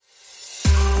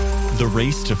The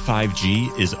race to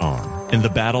 5G is on, and the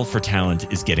battle for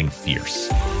talent is getting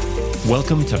fierce.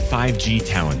 Welcome to 5G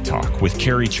Talent Talk with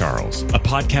Carrie Charles, a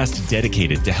podcast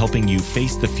dedicated to helping you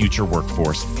face the future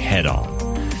workforce head on.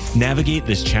 Navigate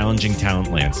this challenging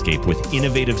talent landscape with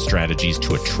innovative strategies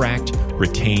to attract,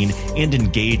 retain, and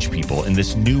engage people in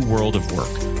this new world of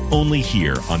work. Only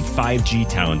here on 5G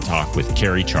Talent Talk with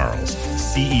Carrie Charles,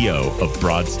 CEO of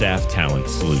Broadstaff Talent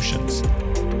Solutions.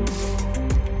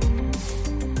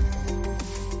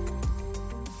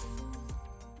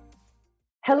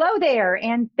 Hello there,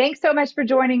 and thanks so much for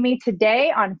joining me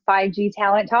today on 5G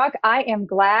Talent Talk. I am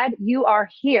glad you are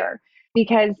here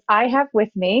because I have with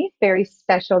me very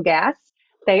special guests.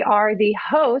 They are the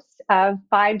hosts of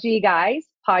 5G Guys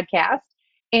podcast.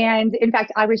 And in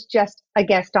fact, I was just a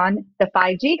guest on the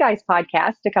 5G Guys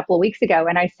podcast a couple of weeks ago.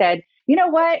 And I said, you know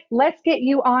what? Let's get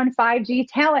you on 5G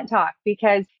Talent Talk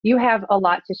because you have a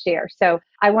lot to share. So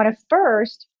I want to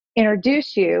first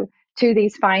introduce you to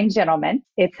these fine gentlemen.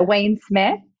 It's Wayne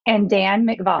Smith and Dan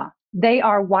McVaugh. They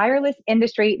are wireless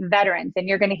industry veterans, and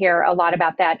you're going to hear a lot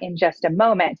about that in just a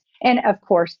moment. And of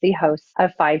course, the hosts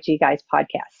of 5G Guys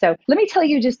podcast. So let me tell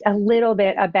you just a little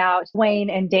bit about Wayne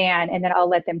and Dan, and then I'll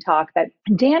let them talk. But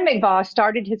Dan McVaugh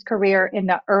started his career in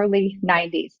the early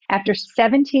 90s. After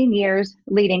 17 years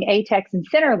leading ATEX and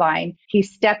Centerline, he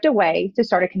stepped away to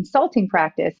start a consulting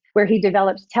practice where he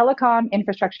develops telecom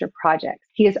infrastructure projects.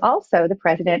 He is also the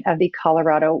president of the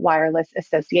Colorado Wireless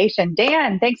Association.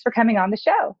 Dan, thanks for coming on the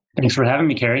show. Thanks for having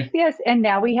me, Carrie. Yes, and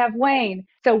now we have Wayne.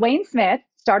 So Wayne Smith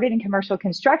started in commercial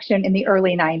construction in the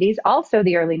early 90s, also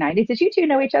the early 90s. Did you two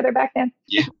know each other back then?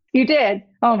 Yeah. You did?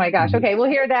 Oh my gosh. Okay, we'll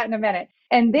hear that in a minute.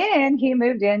 And then he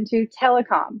moved into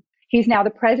telecom. He's now the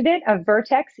president of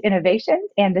Vertex Innovations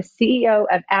and the CEO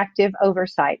of Active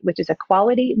Oversight, which is a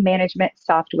quality management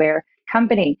software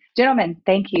company. Gentlemen,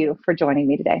 thank you for joining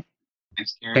me today.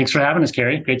 Thanks, Carrie. Thanks for having us,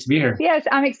 Carrie. Great to be here. Yes,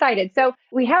 I'm excited. So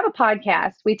we have a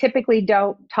podcast. We typically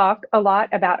don't talk a lot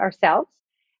about ourselves,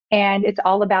 and it's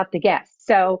all about the guests.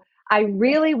 So I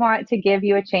really want to give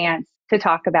you a chance to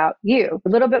talk about you, a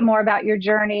little bit more about your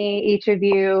journey, each of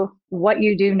you, what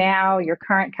you do now, your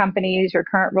current companies, your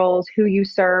current roles, who you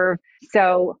serve.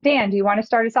 So Dan, do you want to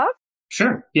start us off?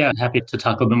 Sure. Yeah, happy to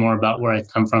talk a little bit more about where I've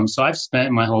come from. So I've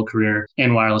spent my whole career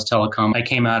in wireless telecom. I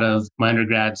came out of my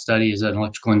undergrad study as an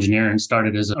electrical engineer and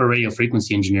started as a radio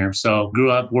frequency engineer. So grew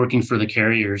up working for the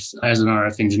carriers as an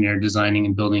RF engineer, designing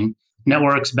and building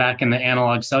networks back in the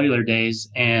analog cellular days,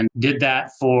 and did that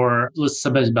for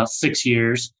about 6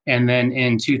 years. And then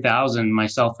in 2000,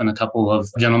 myself and a couple of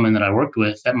gentlemen that I worked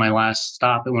with at my last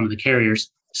stop at one of the carriers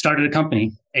started a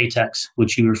company, ATEX,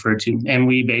 which you referred to. And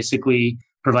we basically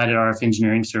provided RF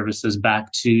engineering services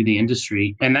back to the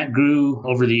industry. And that grew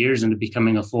over the years into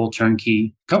becoming a full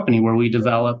turnkey company where we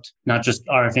developed not just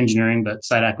RF engineering, but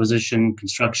site acquisition,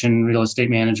 construction, real estate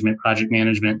management, project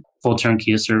management, full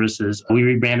turnkey of services. We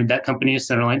rebranded that company as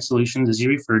Centerline Solutions, as you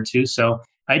referred to. So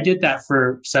I did that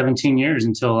for 17 years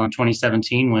until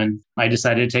 2017 when I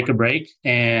decided to take a break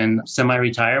and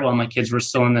semi-retire while my kids were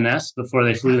still in the nest before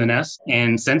they flew the nest.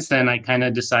 And since then, I kind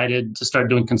of decided to start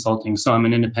doing consulting. So I'm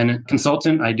an independent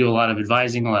consultant. I do a lot of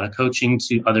advising, a lot of coaching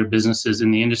to other businesses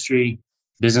in the industry,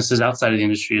 businesses outside of the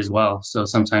industry as well. So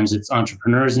sometimes it's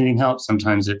entrepreneurs needing help.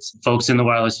 Sometimes it's folks in the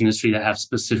wireless industry that have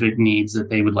specific needs that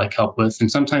they would like help with.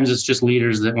 And sometimes it's just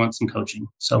leaders that want some coaching.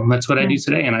 So that's what I do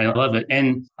today. And I love it.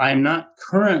 And I'm not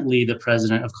currently the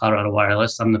president of Colorado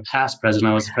Wireless. I'm the past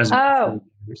president. I was the president for 4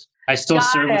 years. I still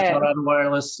serve with Colorado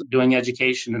Wireless, doing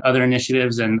education and other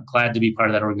initiatives, and glad to be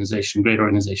part of that organization. Great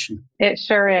organization. It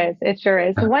sure is. It sure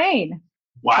is. Wayne.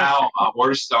 Wow. Where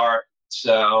to start?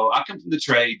 So I come from the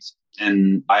trades.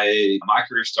 And my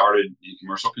career started in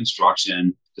commercial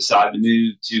construction, decided to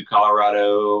move to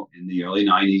Colorado in the early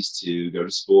 90s to go to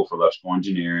school for electrical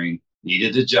engineering,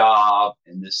 needed a job,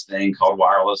 and this thing called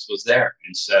wireless was there.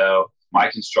 And so my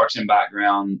construction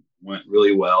background went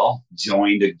really well,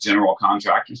 joined a general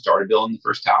contractor and started building the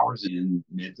first towers in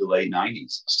mid to late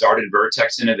 90s. Started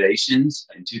Vertex Innovations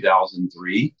in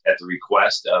 2003 at the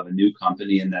request of a new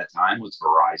company in that time was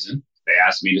Verizon. They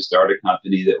asked me to start a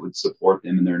company that would support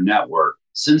them in their network.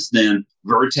 Since then,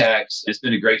 Vertex, it's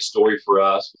been a great story for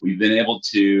us. We've been able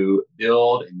to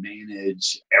build and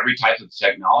manage every type of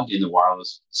technology in the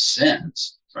wireless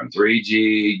sense, from 3G,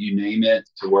 you name it,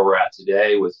 to where we're at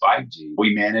today with 5G.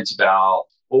 We manage about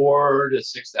 4,000 to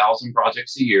 6,000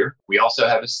 projects a year. We also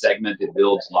have a segment that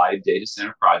builds live data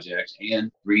center projects and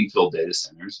greenfield data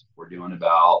centers. We're doing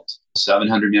about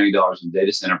 $700 million in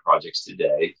data center projects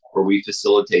today where we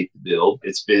facilitate the build.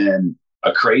 It's been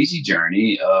a crazy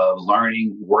journey of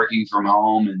learning, working from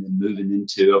home, and then moving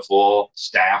into a full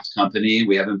staffed company.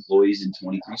 We have employees in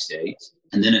 23 states.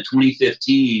 And then in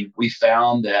 2015, we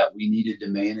found that we needed to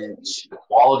manage the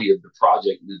quality of the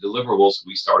project and the deliverables.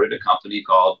 We started a company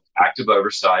called Active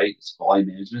Oversight. It's quality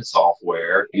management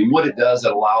software. And what it does,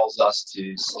 it allows us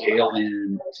to scale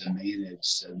in to manage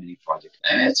so many projects.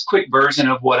 And it's a quick version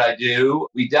of what I do.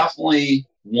 We definitely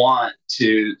want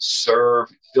to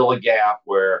fill a gap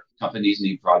where companies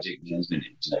need project management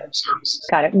engineering services.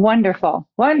 Got it. Wonderful.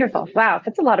 Wonderful. Wow.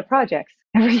 That's a lot of projects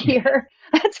every year.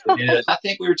 I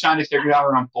think we were trying to figure out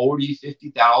around 40,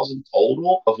 50,000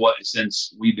 total of what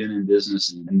since we've been in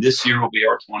business. And this year will be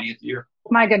our 20th year.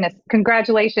 My goodness.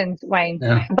 Congratulations, Wayne.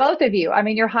 Yeah. Both of you. I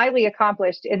mean, you're highly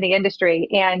accomplished in the industry.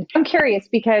 And I'm curious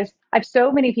because I've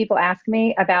so many people ask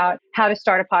me about how to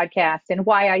start a podcast and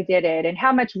why I did it and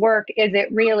how much work is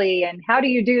it really and how do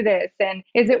you do this and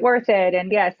is it worth it?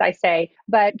 And yes, I say,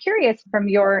 but curious from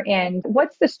your end,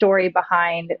 what's the story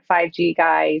behind 5G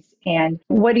Guys and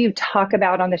what do you talk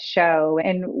about on the show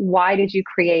and why did you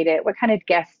create it? What kind of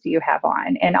guests do you have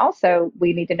on? And also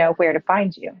we need to know where to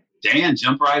find you. Dan,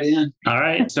 jump right in. All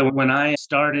right. So when I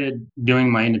started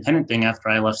doing my independent thing after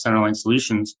I left Centerline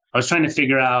Solutions, I was trying to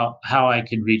figure out how I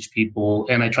could reach people.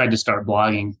 And I tried to start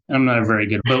blogging. I'm not very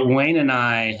good, but Wayne and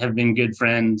I have been good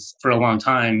friends for a long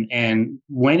time. And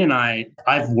Wayne and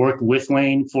I've worked with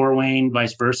Wayne, for Wayne,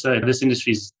 vice versa. This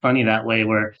industry is funny that way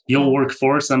where you'll work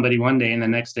for somebody one day and the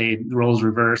next day the roles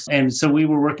reverse. And so we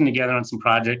were working together on some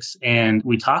projects and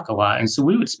we talk a lot. And so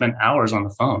we would spend hours on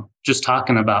the phone just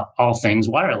talking about all things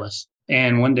wireless.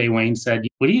 And one day Wayne said,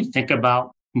 what do you think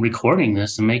about recording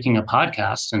this and making a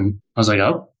podcast? And I was like,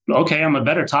 oh, okay, I'm a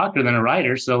better talker than a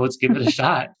writer, so let's give it a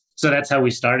shot. So that's how we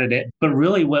started it. But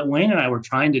really what Wayne and I were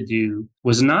trying to do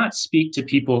was not speak to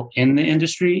people in the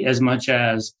industry as much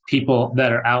as people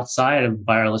that are outside of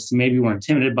wireless. Maybe were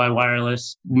intimidated by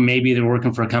wireless. Maybe they're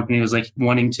working for a company that was like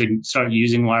wanting to start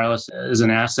using wireless as an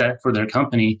asset for their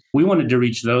company. We wanted to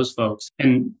reach those folks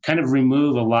and kind of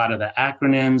remove a lot of the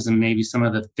acronyms and maybe some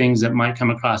of the things that might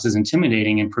come across as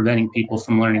intimidating and preventing people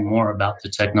from learning more about the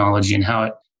technology and how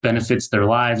it benefits their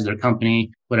lives, their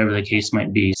company, whatever the case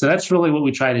might be. So that's really what we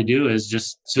try to do is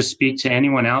just to speak to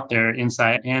anyone out there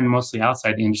inside and mostly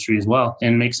outside the industry as well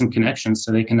and make some connections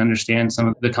so they can understand some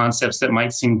of the concepts that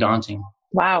might seem daunting.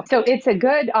 Wow. So it's a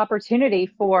good opportunity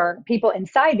for people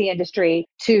inside the industry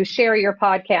to share your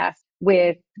podcast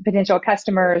with potential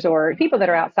customers or people that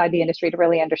are outside the industry to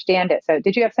really understand it. So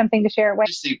did you have something to share? I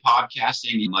just think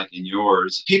podcasting, like in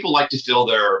yours, people like to fill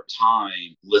their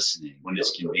time listening when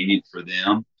it's convenient for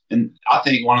them. And I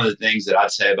think one of the things that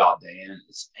I'd say about Dan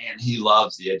is, man, he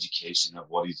loves the education of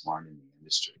what he's learned in the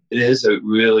industry. It is a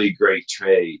really great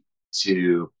trait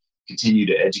to continue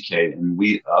to educate and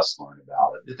us learn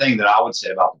about it. The thing that I would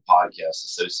say about the podcast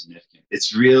is so significant.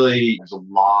 It's really, there's a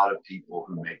lot of people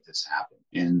who make this happen.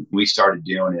 And we started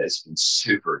doing it. It's been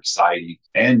super exciting.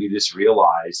 And you just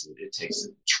realize that it takes a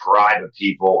tribe of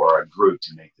people or a group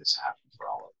to make this happen for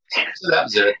all of us. So that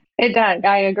was it. It does.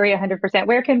 I agree 100%.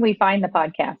 Where can we find the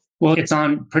podcast? Well, it's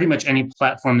on pretty much any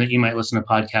platform that you might listen to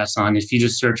podcasts on. If you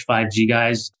just search 5G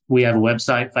Guys, we have a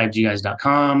website,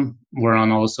 5gguys.com. We're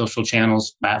on all the social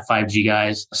channels at 5G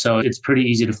Guys. So it's pretty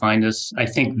easy to find us. I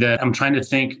think that I'm trying to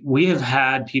think, we have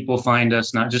had people find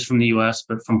us, not just from the US,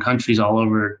 but from countries all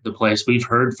over the place. We've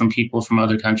heard from people from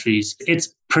other countries.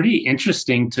 It's pretty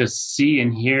interesting to see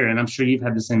and hear. And I'm sure you've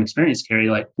had the same experience, Carrie,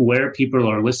 like where people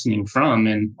are listening from.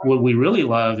 And what we really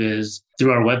love is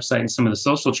through our website and some of the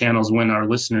social channels, when our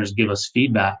listeners give us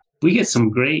feedback, we get some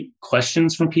great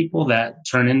questions from people that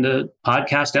turn into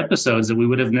podcast episodes that we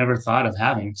would have never thought of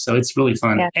having. So it's really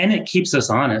fun. Yeah. And it keeps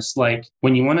us honest. Like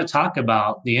when you want to talk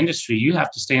about the industry, you have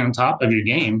to stay on top of your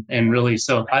game. And really,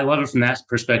 so I love it from that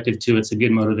perspective too. It's a good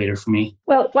motivator for me.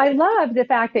 Well, I love the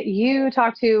fact that you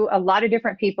talk to a lot of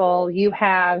different people. You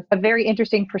have a very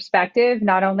interesting perspective,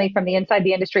 not only from the inside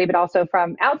the industry, but also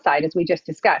from outside, as we just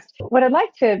discussed. What I'd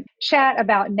like to chat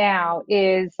about now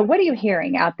is what are you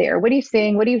hearing out there? What are you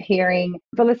seeing? What are you hearing?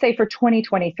 But let's say for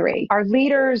 2023, are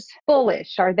leaders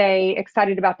bullish? Are they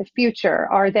excited about the future?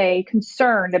 Are they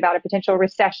concerned about a potential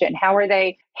recession? How are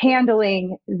they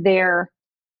handling their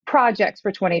projects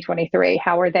for 2023?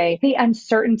 How are they? The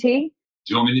uncertainty.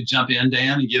 Do you want me to jump in,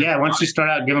 Dan? And why don't you start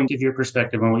out, give your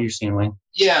perspective on what you're seeing, Wayne?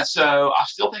 Yeah, so I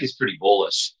still think it's pretty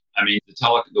bullish. I mean,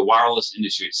 the wireless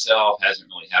industry itself hasn't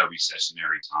really had a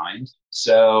recessionary times.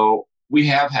 So we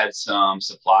have had some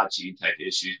supply chain type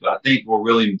issues, but I think we're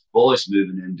really bullish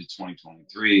moving into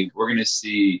 2023. We're going to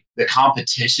see the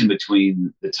competition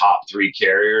between the top three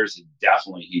carriers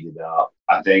definitely heated up.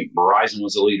 I think Verizon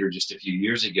was a leader just a few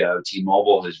years ago.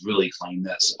 T-Mobile has really claimed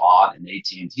that spot, and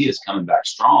AT&T is coming back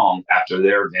strong after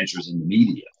their ventures in the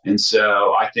media. And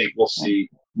so I think we'll see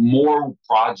more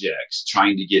projects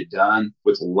trying to get done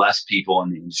with less people in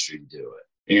the industry to do it.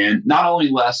 And not only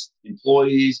less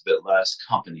employees, but less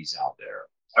companies out there.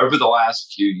 Over the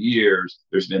last few years,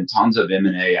 there's been tons of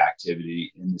M&A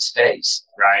activity in the space,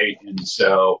 right? And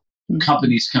so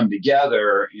companies come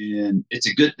together, and it's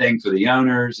a good thing for the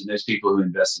owners and those people who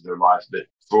invested their life. But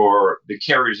for the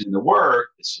carriers in the work,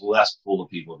 it's less pool of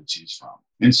people to choose from.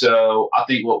 And so I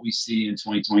think what we see in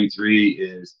 2023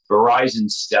 is Verizon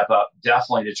step up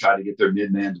definitely to try to get their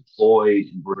mid-band deployed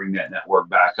and bring that network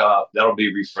back up. That'll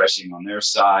be refreshing on their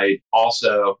side.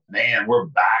 Also, man, we're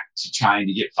back to trying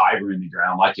to get fiber in the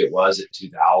ground like it was at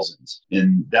 2000s.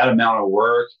 And that amount of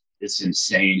work, it's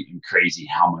insane and crazy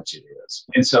how much it is.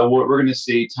 And so we're going to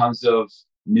see tons of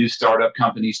new startup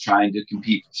companies trying to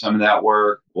compete for some of that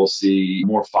work. We'll see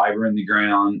more fiber in the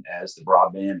ground as the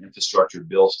broadband infrastructure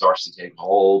bill starts to take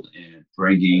hold and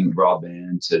bringing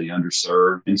broadband to the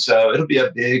underserved. And so it'll be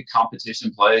a big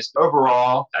competition place.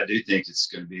 Overall, I do think it's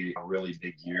going to be a really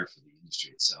big year for the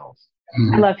industry itself.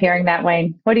 I love hearing that,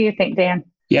 Wayne. What do you think, Dan?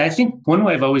 Yeah, I think one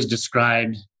way I've always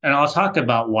described, and I'll talk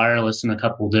about wireless in a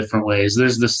couple of different ways.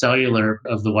 There's the cellular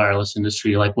of the wireless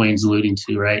industry, like Wayne's alluding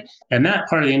to, right? And that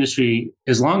part of the industry,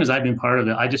 as long as I've been part of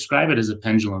it, I describe it as a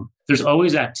pendulum. There's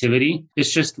always activity.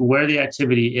 It's just where the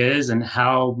activity is and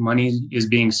how money is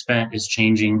being spent is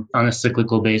changing on a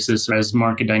cyclical basis as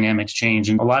market dynamics change.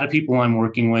 And a lot of people I'm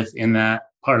working with in that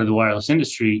part of the wireless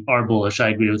industry are bullish. I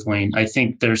agree with Wayne. I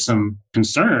think there's some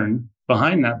concern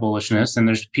behind that bullishness. And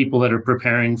there's people that are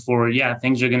preparing for,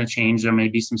 things are going to change. There may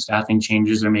be some staffing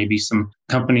changes. There may be some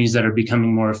companies that are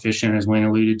becoming more efficient, as Wayne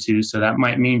alluded to. So that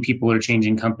might mean people are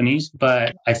changing companies.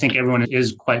 But I think everyone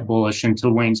is quite bullish. And to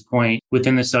Wayne's point,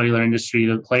 within the cellular industry,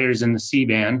 the players in the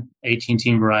C-band, AT&T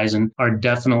and Verizon, are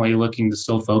definitely looking to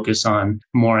still focus on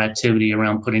more activity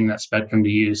around putting that spectrum to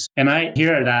use. And I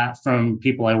hear that from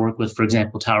people I work with, for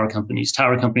example, tower companies.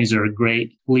 Tower companies are a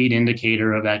great lead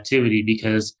indicator of activity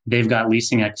because they've got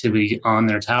leasing activity on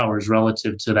their towers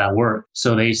relative to that work.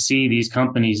 So they see these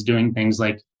companies doing things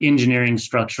like engineering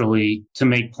structurally to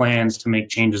make plans to make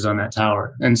changes on that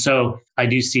tower. And so I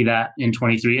do see that in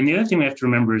 23. And the other thing we have to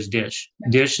remember is Dish.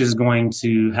 Dish is going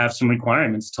to have some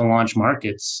requirements to launch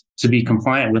markets to be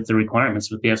compliant with the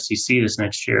requirements with the FCC this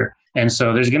next year. And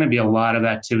so there's going to be a lot of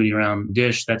activity around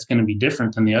Dish that's going to be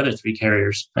different than the other three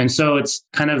carriers. And so it's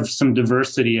kind of some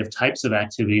diversity of types of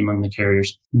activity among the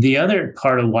carriers. The other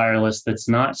part of wireless that's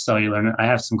not cellular, and I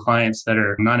have some clients that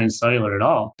are not in cellular at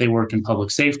all. They work in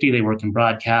public safety, they work in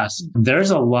broadcast.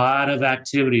 There's a lot of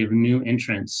activity of new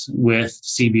entrants with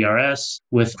CBRS,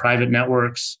 with private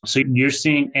networks. So you're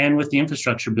seeing, and with the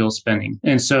infrastructure bill spending.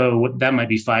 And so that might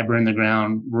be fiber in the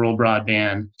ground, rural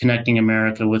broadband, connecting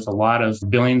America with a lot of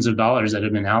billions of dollars that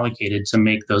have been allocated to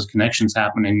make those connections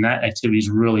happen. And that activity is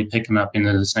really picking up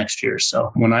into this next year.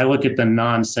 So when I look at the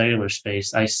non-cellular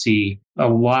space, I see a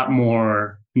lot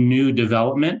more new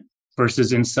development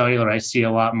versus in cellular, I see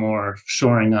a lot more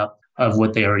shoring up of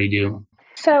what they already do.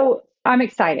 So I'm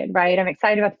excited, right? I'm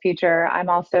excited about the future. I'm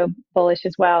also bullish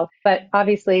as well. But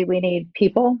obviously, we need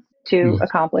people to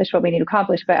accomplish what we need to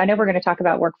accomplish. But I know we're going to talk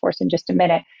about workforce in just a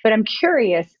minute. But I'm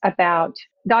curious about,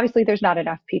 obviously, there's not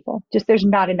enough people. Just there's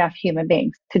not enough human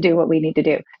beings to do what we need to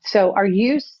do. So are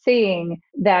you seeing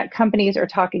that companies are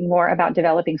talking more about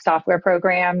developing software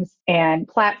programs and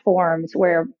platforms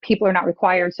where people are not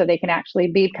required so they can actually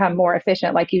become more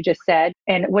efficient, like you just said?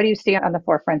 And what do you see on the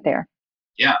forefront there?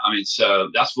 Yeah, so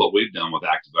that's what we've done with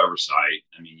Active Oversight.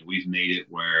 We've made it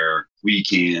where we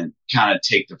can kind of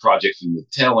take the project from the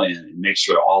tail end and make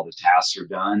sure all the tasks are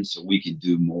done so we can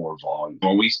do more volume.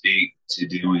 When we speak to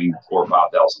doing 4,000 or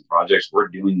 5,000 projects, we're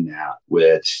doing that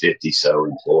with 50 so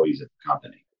employees at the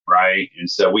company, right? And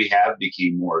so we have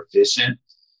become more efficient.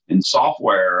 In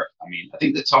software, I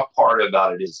think the tough part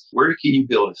about it is where can you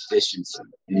build efficiency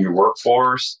in your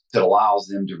workforce that allows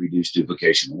them to reduce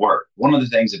duplication of work? One of the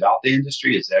things about the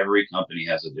industry is every company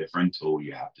has a different tool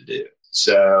you have to do.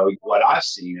 So what I've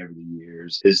seen over the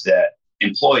years is that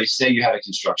employees, say you had a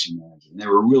construction manager and they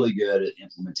were really good at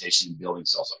implementation and building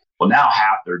software. Well, now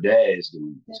half their day is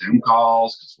doing Zoom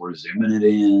calls because we're zooming it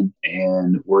in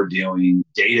and we're doing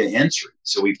data entry.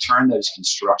 So we've turned those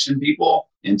construction people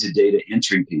into data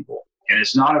entry people. And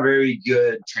it's not a very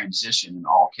good transition in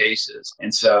all cases.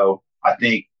 And so I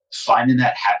think finding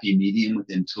that happy medium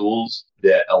within tools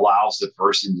that allows the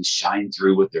person to shine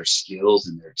through with their skills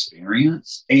and their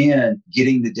experience and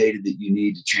getting the data that you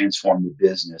need to transform the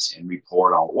business and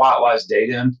report on. Why is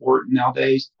data important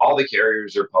nowadays? All the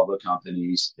carriers are public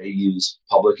companies. They use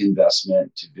public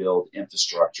investment to build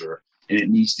infrastructure, and it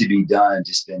needs to be done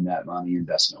to spend that money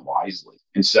investment wisely.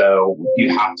 And so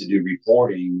you have to do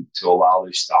reporting to allow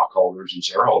those stockholders and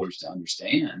shareholders to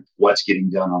understand what's getting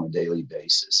done on a daily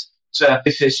basis. So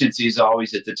efficiency is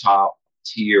always at the top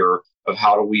tier of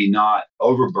how do we not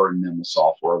overburden them with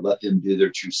software, let them do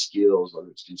their true skills, whether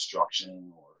it's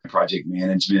construction or project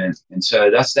management. And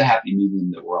so that's the happy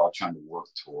medium that we're all trying to work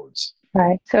towards.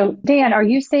 Right. So, Dan, are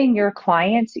you seeing your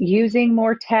clients using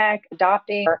more tech,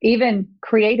 adopting, or even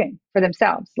creating for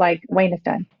themselves like Wayne has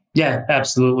done? Yeah,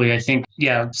 absolutely. I think,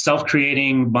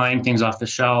 self-creating, buying things off the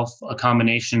shelf, a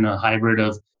combination, a hybrid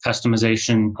of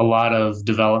customization, a lot of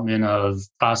development of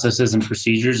processes and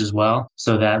procedures as well,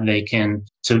 so that they can,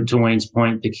 to Wayne's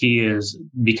point, the key is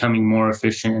becoming more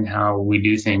efficient in how we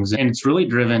do things. And it's really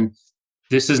driven.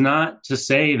 This is not to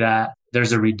say that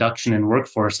there's a reduction in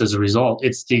workforce as a result.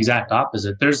 It's the exact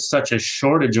opposite. There's such a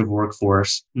shortage of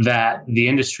workforce that the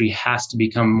industry has to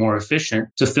become more efficient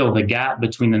to fill the gap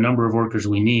between the number of workers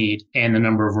we need and the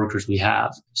number of workers we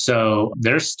have. So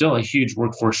there's still a huge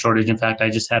workforce shortage. In fact, I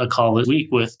just had a call this week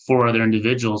with 4 other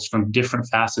individuals from different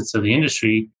facets of the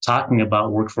industry talking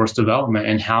about workforce development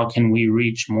and how can we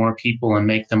reach more people and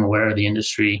make them aware of the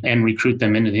industry and recruit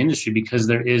them into the industry, because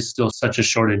there is still such a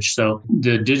shortage. So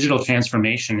the digital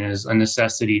transformation is a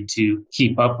necessity to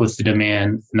keep up with the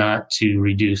demand, not to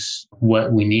reduce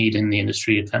what we need in the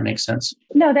industry, if that makes sense.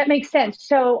 No, that makes sense.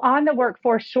 So on the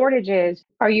workforce shortages,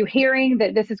 are you hearing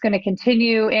that this is going to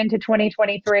continue into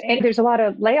 2023? And there's a lot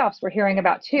of layoffs we're hearing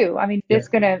about too. I mean, this is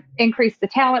going to increase the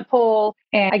talent pool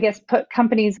and I guess put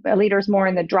companies, leaders more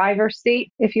in the driver's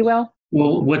seat, if you will.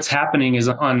 Well, what's happening is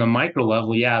on the micro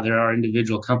level, there are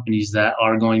individual companies that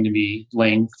are going to be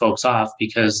laying folks off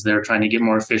because they're trying to get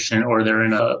more efficient or they're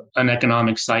in an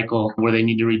economic cycle where they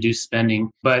need to reduce spending.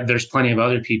 But there's plenty of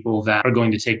other people that are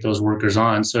going to take those workers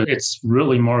on. So it's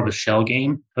really more of a shell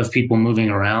game of people moving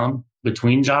around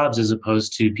between jobs as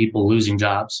opposed to people losing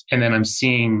jobs. And then I'm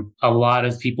seeing a lot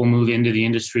of people move into the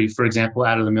industry, for example,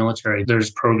 out of the military. There's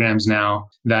programs now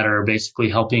that are basically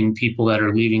helping people that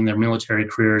are leaving their military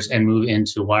careers and move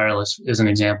into wireless, as an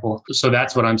example. So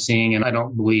that's what I'm seeing. And I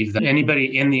don't believe that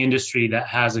anybody in the industry that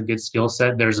has a good skill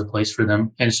set, there's a place for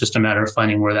them. And it's just a matter of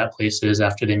finding where that place is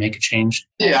after they make a change.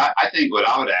 Yeah, I think what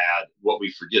I would add, what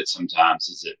we forget sometimes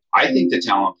is that I think the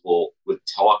talent pool with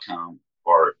telecom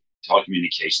or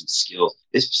telecommunications skills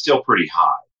is still pretty high,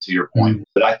 to your point. Mm-hmm.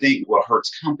 But I think what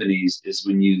hurts companies is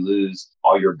when you lose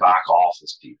all your back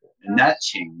office people. And that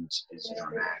change is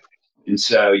dramatic. And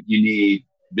so you need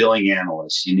billing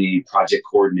analysts, you need project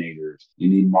coordinators, you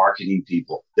need marketing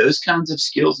people. Those kinds of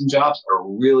skills and jobs are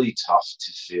really tough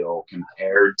to fill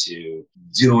compared to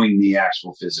doing the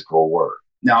actual physical work.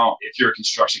 Now, if you're a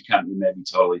construction company, it may be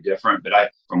totally different. But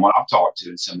from what I've talked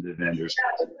to in some of the vendors,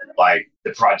 like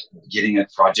the project, getting a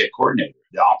project coordinator,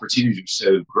 the opportunities are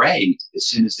so great. As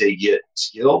soon as they get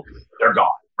skilled, they're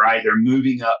gone, right? They're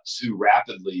moving up so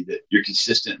rapidly that you're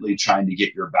consistently trying to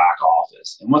get your back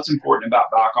office. And what's important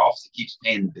about back office, it keeps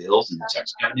paying the bills and the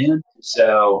checks coming in.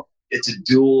 So it's a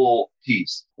dual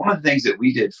piece. One of the things that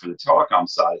we did for the telecom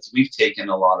side is we've taken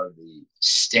a lot of the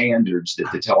standards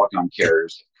that the telecom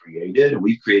carriers created, and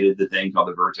we've created the thing called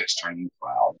the Vertex Training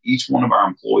Cloud. Each one of our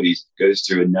employees goes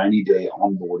through a 90-day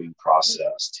onboarding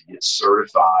process to get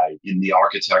certified in the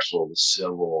architectural, the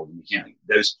civil, the mechanical,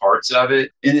 those parts of it.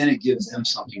 And then it gives them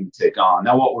something to take on.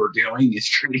 Now, what we're doing is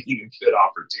creating a good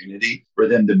opportunity for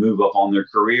them to move up on their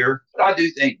career. But I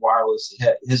do think wireless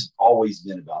has always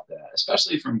been about that,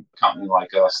 especially from a company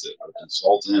like us that are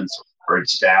consultants or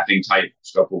staffing type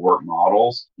scope of work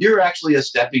models. You're actually a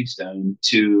stepping stone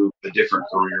to a different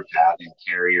career path in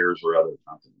carriers or other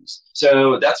companies.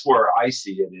 So that's where I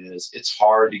see it is. It's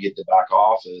hard to get the back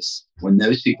office when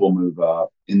those people move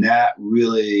up, and that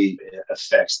really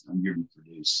affects them to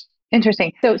produce.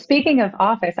 Interesting. So speaking of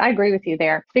office, I agree with you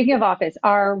there. Speaking of office,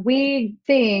 are we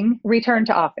seeing return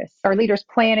to office? Are leaders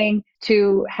planning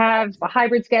to have a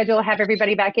hybrid schedule, have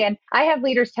everybody back in? I have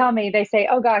leaders tell me, they say,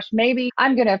 oh gosh, maybe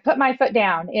I'm going to put my foot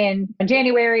down in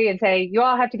January and say, you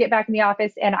all have to get back in the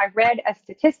office. And I read a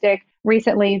statistic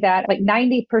recently that like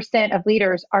 90% of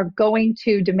leaders are going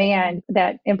to demand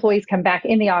that employees come back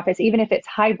in the office, even if it's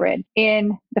hybrid at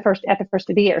the first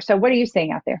of the year. So what are you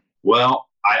seeing out there? Well,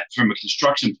 from a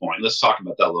construction point, let's talk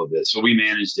about that a little bit. So we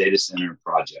manage data center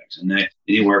projects, and they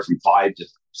anywhere from $5 to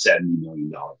 $70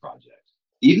 million projects.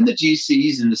 Even the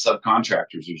GCs and the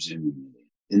subcontractors are zooming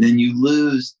in. And then you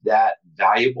lose that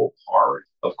valuable part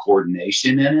of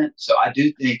coordination in it. So I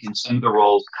do think in some of the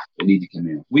roles that need to come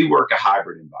in, we work a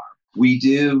hybrid environment. We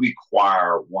do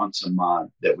require once a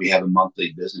month that we have a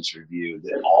monthly business review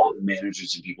that all of the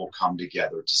managers and people come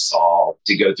together to solve,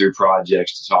 to go through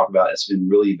projects, to talk about. It's been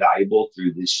really valuable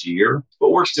through this year,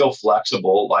 but we're still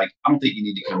flexible. Like, I don't think you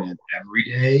need to come in every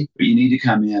day, but you need to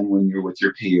come in when you're with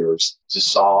your peers to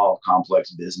solve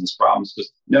complex business problems. Because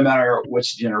no matter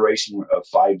which generation of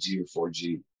 5G or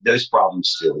 4G, those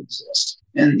problems still exist.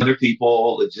 And other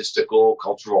people, logistical,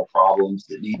 cultural problems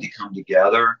that need to come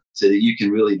together so that you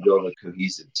can really build a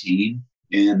cohesive team.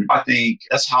 And I think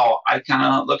that's how I kind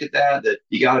of look at that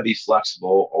you got to be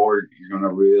flexible or you're going to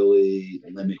really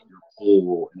limit your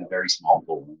pool in a very small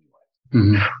pool anyway.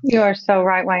 Mm-hmm. You are so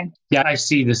right, Wayne. Yeah, I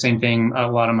see the same thing.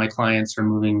 A lot of my clients are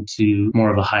moving to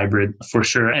more of a hybrid for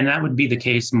sure. And that would be the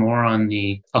case more on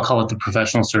I'll call it the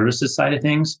professional services side of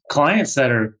things. Clients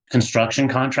that are construction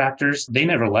contractors, they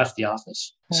never left the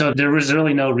office. So there was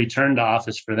really no return to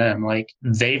office for them. Like,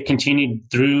 they've continued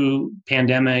through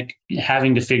pandemic,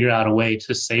 having to figure out a way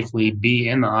to safely be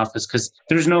in the office because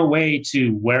there's no way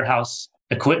to warehouse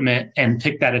equipment and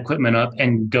pick that equipment up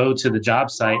and go to the job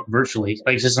site virtually.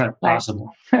 Like, it's just not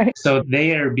possible. Right. So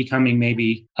they are becoming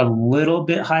maybe a little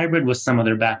bit hybrid with some of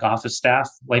their back office staff,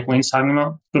 like Wayne's talking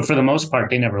about. But for the most part,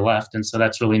 they never left. And so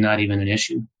that's really not even an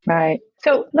issue. Right.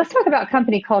 So let's talk about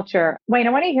company culture. Wayne, I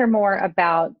want to hear more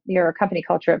about your company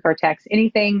culture at Vertex.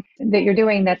 Anything that you're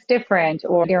doing that's different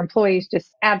or your employees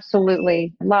just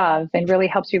absolutely love and really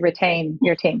helps you retain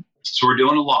your team? So we're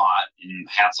doing a lot, and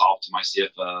hats off to my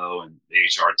CFO and the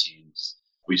HR teams.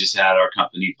 We just had our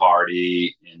company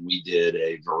party, and we did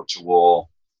a virtual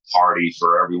party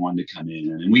for everyone to come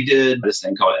in. And we did this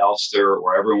thing called Elster,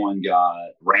 where everyone got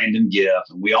a random gift,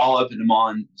 and we all opened them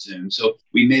on Zoom. So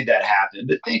we made that happen.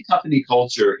 But I think company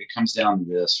culture, it comes down to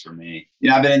this for me.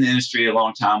 I've been in the industry a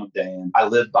long time with Dan. I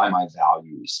live by my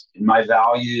values, and my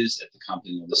values at the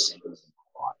company are the same as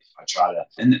life. I try to,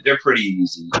 and they're pretty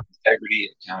easy: integrity,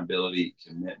 accountability,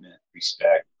 commitment,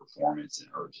 respect, performance, and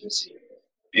urgency.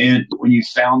 And when you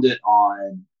found it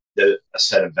on a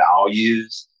set of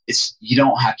values, you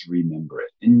don't have to remember it.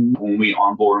 And when we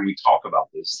onboard and we talk about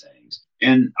those things,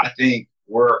 and I think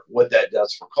what that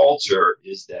does for culture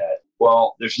is that,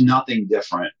 well, there's nothing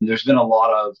different. There's been a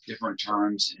lot of different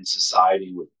terms in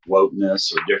society with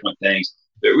wokeness or different things.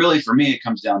 But really, for me, it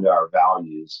comes down to our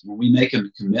values. When we make a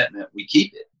commitment, we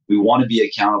keep it. We want to be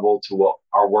accountable to what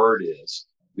our word is.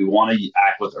 We want to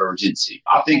act with urgency.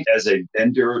 I think as a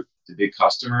vendor to big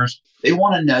customers, they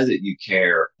want to know that you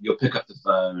care. You'll pick up the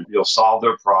phone, you'll solve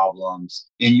their problems,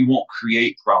 and you won't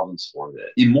create problems for them.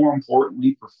 And more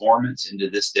importantly, performance into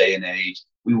this day and age,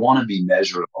 we want to be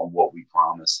measured on what we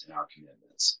promise in our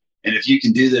commitments. And if you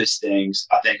can do those things,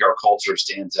 I think our culture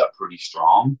stands up pretty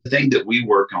strong. The thing that we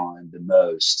work on the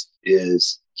most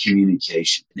is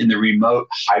communication. In the remote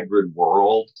hybrid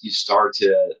world, you start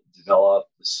to develop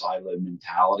the silo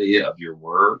mentality of your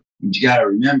work. And you got to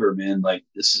remember, man, like,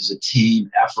 this is a team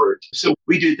effort. So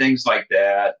we do things like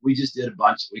that. We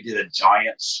did a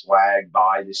giant swag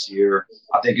buy this year.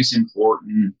 I think it's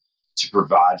important to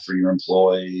provide for your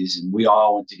employees. And we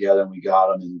all went together and we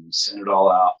got them and we sent it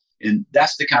all out. And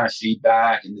that's the kind of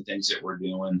feedback and the things that we're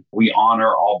doing. We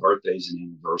honor all birthdays and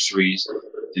anniversaries.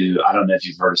 I don't know if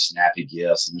you've heard of Snappy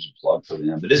Gifts, and there's a plug for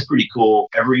them, but it's pretty cool.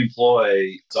 Every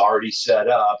employee is already set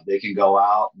up. They can go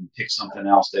out and pick something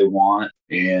else they want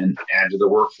and add to the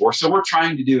workforce. So we're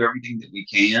trying to do everything that we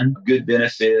can. Good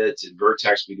benefits. At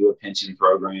Vertex, we do a pension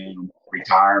program,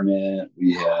 retirement.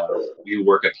 We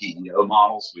work at PEO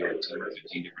models. We have 10 or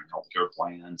 15 different healthcare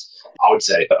plans. I would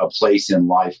say a place in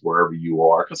life wherever you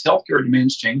are, because healthcare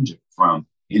demands change from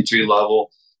entry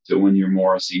level to when you're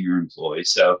more a senior employee.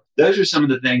 So those are some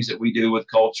of the things that we do with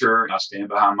culture. I stand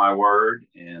behind my word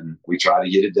and we try to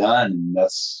get it done. And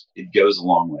it goes a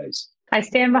long ways. I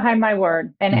stand behind my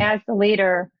word. And as the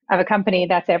leader of a company,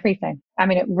 that's everything. I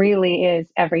mean, it really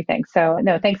is everything. So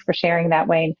no, thanks for sharing that,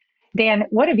 Wayne. Dan,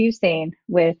 what have you seen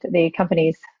with the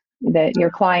companies,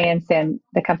 your clients and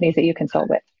the companies that you consult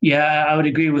with? Yeah, I would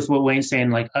agree with what Wayne's saying,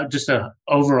 like just a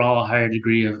overall higher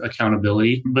degree of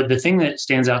accountability. But the thing that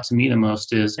stands out to me the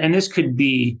most is, and this could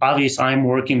be obvious, I'm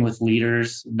working with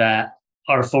leaders that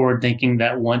are forward thinking,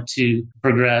 that want to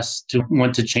progress, to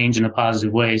want to change in a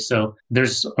positive way. So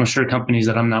I'm sure companies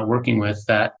that I'm not working with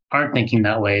that aren't thinking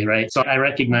that way, right? So I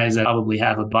recognize that I probably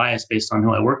have a bias based on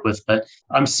who I work with, but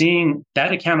I'm seeing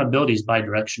that accountability is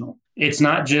bidirectional. It's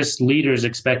not just leaders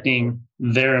expecting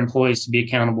their employees to be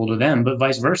accountable to them, but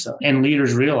vice versa. And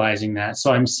leaders realizing that.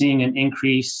 So I'm seeing an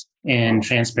increase in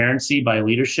transparency by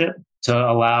leadership to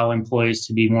allow employees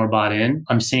to be more bought in.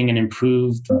 I'm seeing an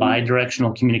improved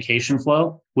bi-directional communication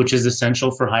flow, which is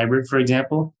essential for hybrid, for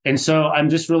example. And so I'm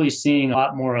just really seeing a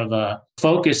lot more of a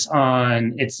focus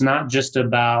on, it's not just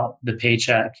about the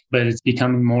paycheck, but it's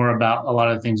becoming more about a lot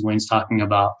of the things Wayne's talking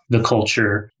about, the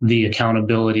culture, the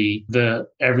accountability, the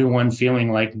everyone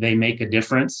feeling like they make a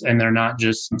difference and they're not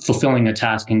just fulfilling a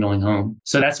task and going home.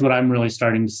 So that's what I'm really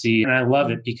starting to see. And I love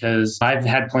it because I've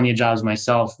had plenty of jobs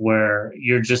myself where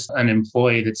you're just an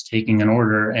employee that's taking an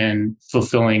order and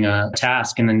fulfilling a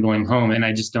task and then going home. And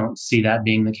I just don't see that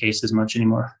being the case as much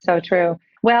anymore. So true.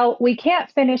 Well, we can't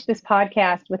finish this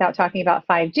podcast without talking about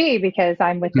 5G because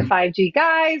I'm with the 5G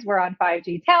guys. We're on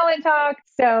 5G Talent Talk.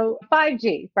 So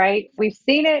 5G, right? We've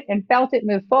seen it and felt it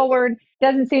move forward.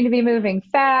 Doesn't seem to be moving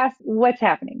fast. What's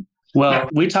happening? Well,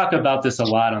 we talk about this a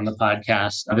lot on the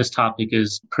podcast. This topic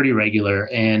is pretty regular.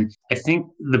 And I think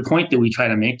the point that we try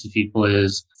to make to people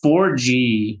is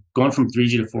 4G, going from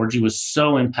 3G to 4G was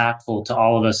so impactful to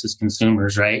all of us as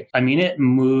consumers, right? I mean, it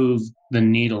moved the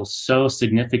needle so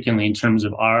significantly in terms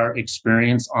of our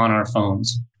experience on our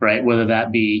phones, right? Whether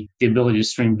that be the ability to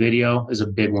stream video is a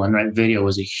big one, right? Video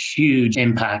was a huge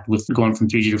impact with going from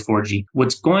 3G to 4G.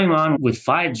 What's going on with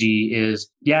 5G is,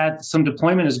 yeah, some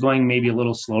deployment is going maybe a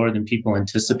little slower than people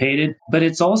anticipated, but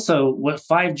it's also what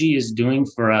 5G is doing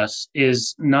for us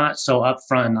is not so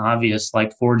upfront and obvious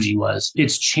like 4G was.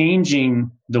 It's changing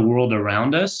the world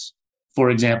around us. For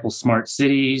example, smart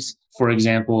cities, for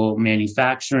example,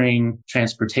 manufacturing,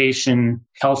 transportation,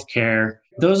 healthcare.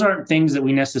 Those aren't things that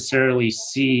we necessarily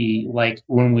see like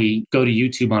when we go to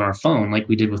YouTube on our phone, like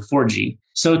we did with 4G.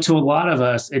 So to a lot of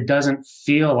us, it doesn't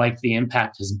feel like the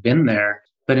impact has been there.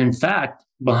 But in fact,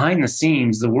 behind the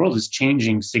scenes, the world is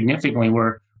changing significantly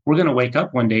where we're going to wake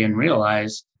up one day and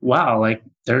realize, wow, like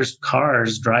there's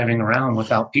cars driving around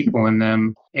without people in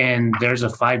them. And there's a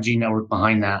 5G network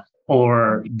behind that.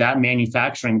 Or that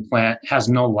manufacturing plant has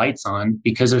no lights on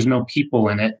because there's no people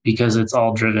in it because it's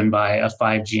all driven by a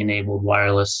 5G enabled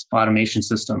wireless automation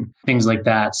system, things like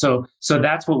that. So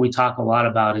that's what we talk a lot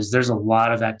about is there's a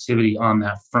lot of activity on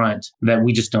that front that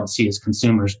we just don't see as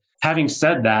consumers. Having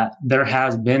said that, there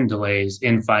has been delays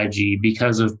in 5G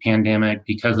because of pandemic,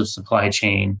 because of supply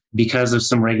chain, because of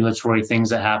some regulatory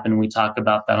things that happen. We talk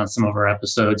about that on some of our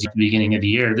episodes at the beginning of the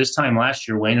year. This time last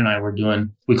year, Wayne and I were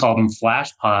doing, we called them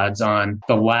flash pods on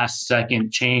the last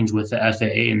second change with the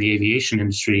FAA and the aviation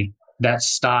industry that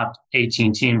stopped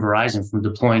AT&T and Verizon from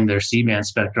deploying their C-band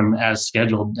spectrum as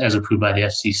scheduled, as approved by the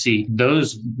FCC.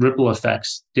 Those ripple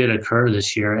effects did occur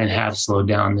this year and have slowed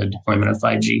down the deployment of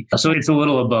 5G. So it's a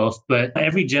little of both, but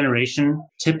every generation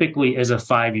typically is a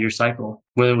 5-year cycle,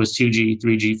 whether it was 2G,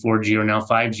 3G, 4G, or now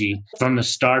 5G. From the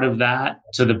start of that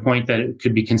to the point that it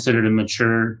could be considered a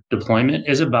mature deployment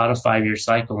is about a 5-year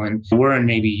cycle. And we're in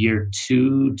maybe year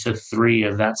 2 to 3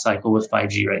 of that cycle with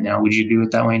 5G right now. Would you agree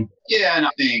with that, Wayne? Yeah, and I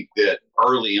think that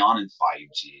early on in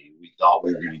 5G, we thought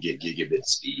we were going to get gigabit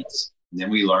speeds. And then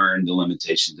we learned the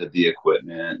limitations of the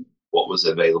equipment, what was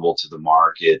available to the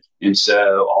market. And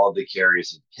so all of the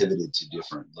carriers have pivoted to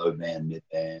different low band, mid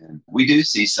band. We do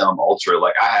see some ultra,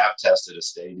 like I have tested a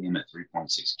stadium at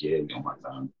 3.6 gig on my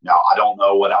phone. Now, I don't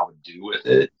know what I would do with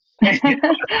it at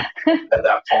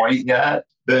that point yet,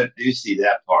 but I do see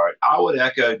that part. I would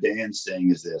echo Dan's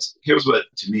thing is this. Here's what,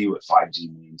 to me, what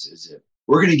 5G means is that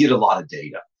we're going to get a lot of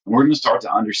data. And we're going to start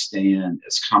to understand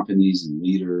as companies and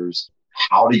leaders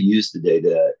how to use the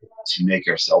data to make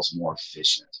ourselves more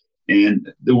efficient.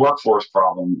 And the workforce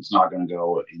problem is not going to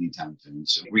go anytime soon.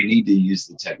 So we need to use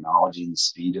the technology and the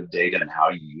speed of data and how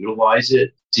you utilize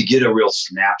it to get a real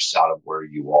snapshot of where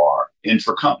you are. And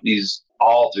for companies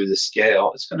all through the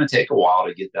scale, it's going to take a while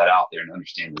to get that out there and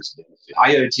understand this benefit.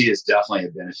 IoT is definitely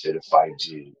a benefit of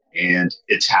 5G, and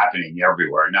it's happening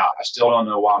everywhere. Now, I still don't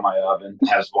know why my oven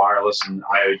has wireless and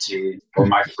IoT or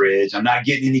my fridge. I'm not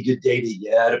getting any good data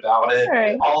yet about it.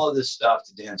 Right. All of this stuff,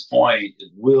 to Dan's point,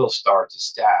 it will start to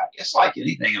stack. It's like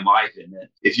anything in life, isn't it?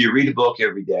 If you read a book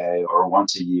every day or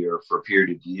once a year for a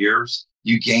period of years,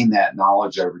 you gain that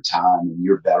knowledge over time and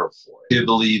you're better for it. I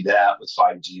believe that with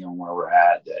 5G and where we're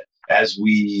at, that as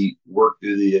we work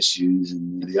through the issues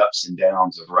and the ups and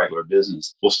downs of regular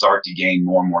business, we'll start to gain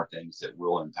more and more things that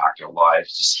will impact our lives.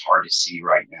 It's just hard to see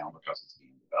right now because it's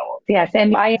being developed. Yes.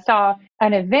 And I saw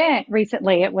an event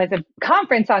recently. It was a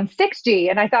conference on 6G.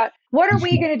 And I thought, what are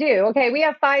we going to do? Okay, we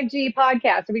have 5G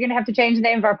podcasts. Are we going to have to change the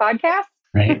name of our podcast?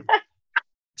 Right.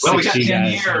 Well, we got 6G 10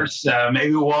 guys. years, so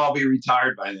maybe we'll all be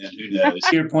retired by then. Who knows?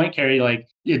 To your point, Carrie, like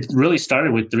it really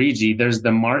started with 3G. There's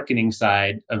the marketing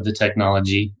side of the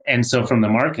technology. And so from the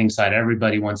marketing side,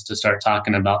 everybody wants to start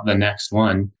talking about the next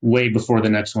one way before the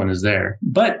next one is there.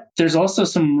 But there's also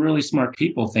some really smart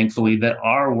people, thankfully, that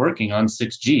are working on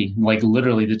 6G, like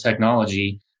literally the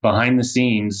technology behind the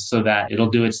scenes so that it'll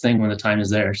do its thing when the time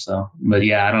is there. So, but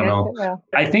yeah, I don't know.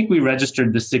 I think we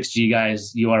registered the 6G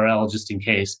guys URL just in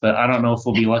case, but I don't know if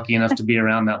we'll be lucky enough to be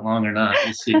around that long or not.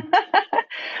 We'll see.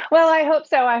 Well, I hope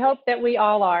so. I hope that we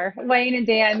all are. Wayne and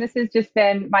Dan, this has just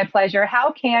been my pleasure.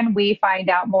 How can we find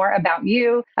out more about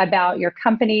you, about your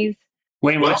companies?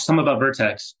 Wayne, what's some about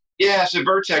Vertex? Yeah, so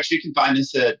Vertex, you can find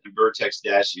us at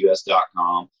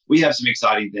vertex-us.com. We have some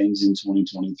exciting things in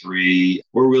 2023.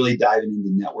 We're really diving into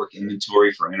network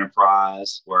inventory for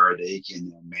enterprise where they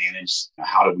can manage.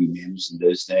 How do we manage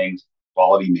those things?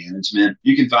 Quality management.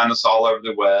 You can find us all over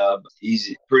the web.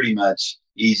 Easy, pretty much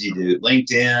easy to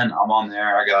LinkedIn. I'm on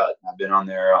there. I've been on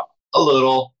there a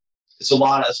little. It's a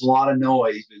lot of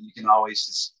noise, but you can always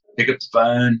just pick up the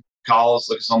phone, call us,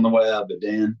 look us on the web, at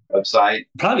Dan website.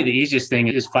 Probably the easiest thing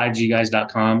is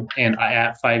 5gguys.com, and I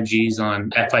at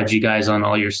 5gguys on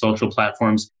all your social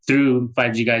platforms. Through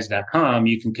 5gguys.com,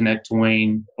 you can connect to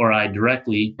Wayne or I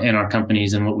directly and our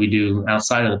companies and what we do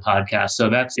outside of the podcast.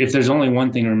 So that's, if there's only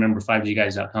one thing to remember,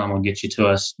 5gguys.com will get you to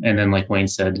us. And then like Wayne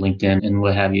said, LinkedIn and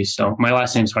what have you. So my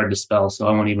last name's hard to spell, so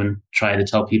I won't even try to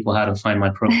tell people how to find my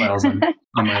profiles on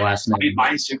my last name.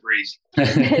 Mine's super easy.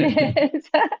 It is.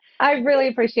 I really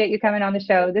appreciate you coming on the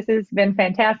show. This has been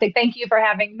fantastic. Thank you for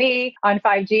having me on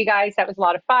 5G, guys. That was a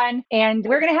lot of fun. And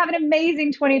we're going to have an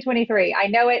amazing 2023. I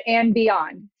know it, and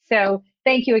beyond. So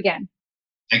thank you again.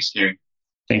 Thanks, Carrie.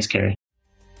 Thanks, Carrie.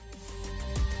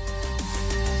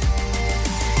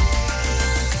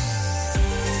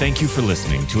 Thank you for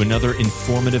listening to another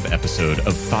informative episode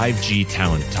of 5G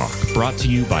Talent Talk, brought to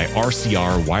you by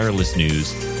RCR Wireless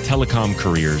News, Telecom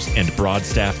Careers, and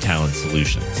Broadstaff Talent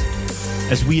Solutions.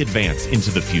 As we advance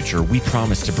into the future, we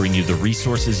promise to bring you the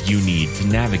resources you need to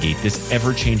navigate this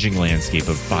ever-changing landscape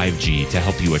of 5G to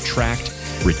help you attract,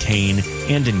 retain,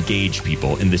 and engage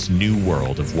people in this new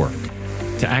world of work.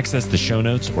 To access the show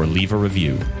notes or leave a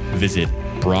review, visit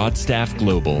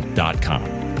broadstaffglobal.com.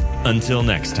 Until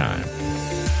next time.